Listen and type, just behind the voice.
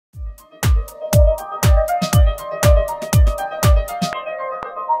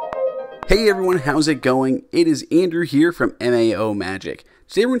Hey everyone, how's it going? It is Andrew here from MAO Magic.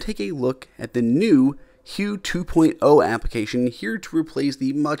 Today we're going to take a look at the new Hue 2.0 application here to replace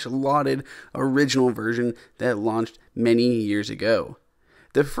the much lauded original version that launched many years ago.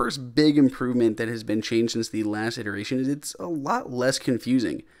 The first big improvement that has been changed since the last iteration is it's a lot less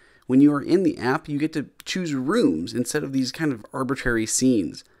confusing. When you are in the app, you get to choose rooms instead of these kind of arbitrary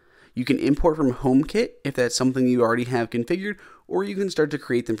scenes. You can import from HomeKit if that's something you already have configured, or you can start to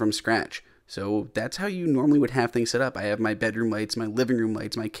create them from scratch. So that's how you normally would have things set up. I have my bedroom lights, my living room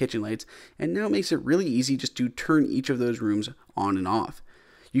lights, my kitchen lights, and now it makes it really easy just to turn each of those rooms on and off.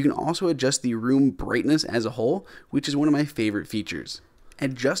 You can also adjust the room brightness as a whole, which is one of my favorite features.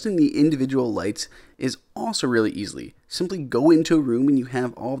 Adjusting the individual lights is also really easy. Simply go into a room and you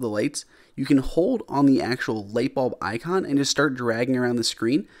have all of the lights. You can hold on the actual light bulb icon and just start dragging around the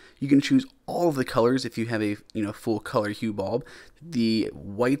screen. You can choose all of the colors if you have a full color Hue bulb, the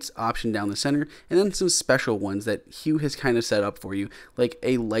whites option down the center, and then some special ones that Hue has kind of set up for you, like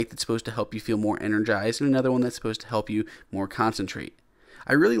a light that's supposed to help you feel more energized and another one that's supposed to help you more concentrate.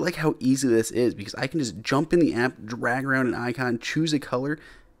 I really like how easy this is because I can just jump in the app, drag around an icon, choose a color,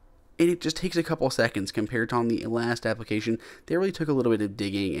 and it just takes a couple seconds compared to on the last application. They really took a little bit of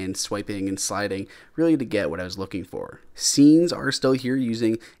digging and swiping and sliding really to get what I was looking for. Scenes are still here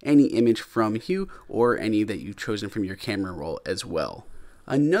using any image from Hue or any that you've chosen from your camera roll as well.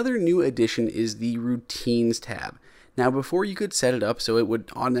 Another new addition is the Routines tab. Now before you could set it up so it would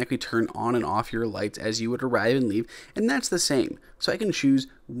automatically turn on and off your lights as you would arrive and leave, and that's the same. So I can choose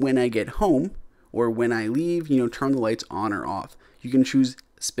when I get home or when I leave, turn the lights on or off. You can choose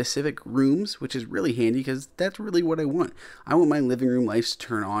specific rooms, which is really handy because that's really what I want. I want my living room lights to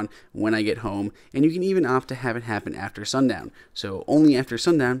turn on when I get home, and you can even opt to have it happen after sundown. So only after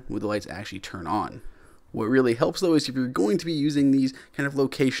sundown will the lights actually turn on. What really helps though is if you're going to be using these kind of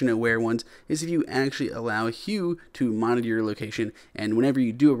location aware ones is if you actually allow Hue to monitor your location, and whenever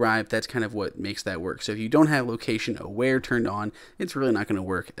you do arrive, that's kind of what makes that work. So if you don't have location aware turned on, it's really not going to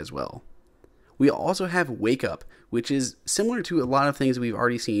work as well. We also have Wake Up, which is similar to a lot of things we've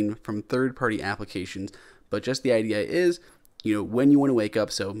already seen from third-party applications, but just the idea is, when you want to wake up,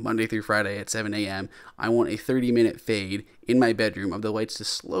 so Monday through Friday at 7 a.m., I want a 30-minute fade in my bedroom of the lights to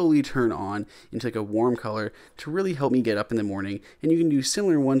slowly turn on into like a warm color to really help me get up in the morning, and you can do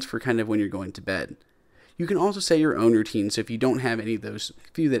similar ones for kind of when you're going to bed. You can also set your own routine, so if you don't have any of those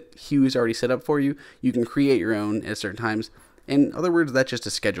few that Hue has already set up for you, you can create your own at certain times. In other words, that's just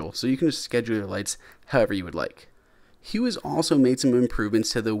a schedule, so you can just schedule your lights however you would like. Hue has also made some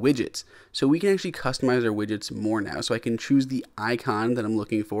improvements to the widgets, so we can actually customize our widgets more now. So I can choose the icon that I'm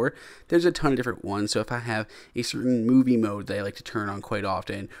looking for. There's a ton of different ones, so if I have a certain movie mode that I like to turn on quite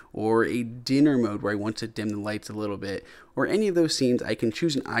often, or a dinner mode where I want to dim the lights a little bit, or any of those scenes, I can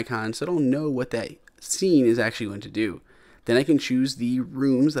choose an icon so I'll know what that scene is actually going to do. Then I can choose the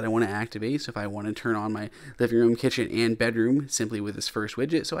rooms that I want to activate. So if I want to turn on my living room, kitchen, and bedroom simply with this first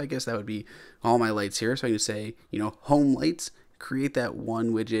widget, so I guess that would be all my lights here. So I can say, home lights, create that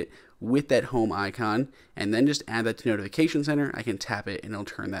one widget with that home icon, and then just add that to Notification Center. I can tap it and it'll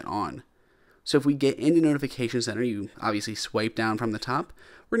turn that on. So if we get into Notification Center, you obviously swipe down from the top.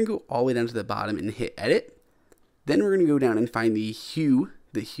 We're going to go all the way down to the bottom and hit Edit. Then we're going to go down and find the Hue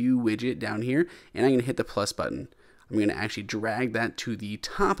widget down here, and I'm going to hit the plus button. I'm going to actually drag that to the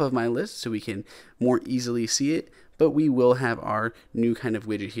top of my list so we can more easily see it, but we will have our new kind of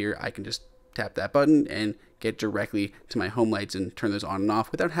widget here. I can just tap that button and get directly to my home lights and turn those on and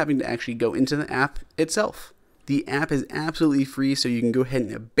off without having to actually go into the app itself. The app is absolutely free, so you can go ahead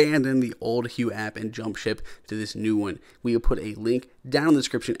and abandon the old Hue app and jump ship to this new one. We will put a link down in the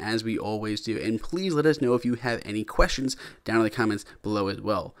description as we always do, and please let us know if you have any questions down in the comments below as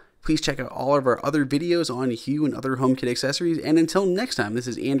well. Please check out all of our other videos on Hue and other HomeKit accessories. And until next time, this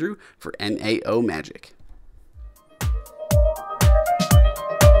is Andrew for MAO Magic.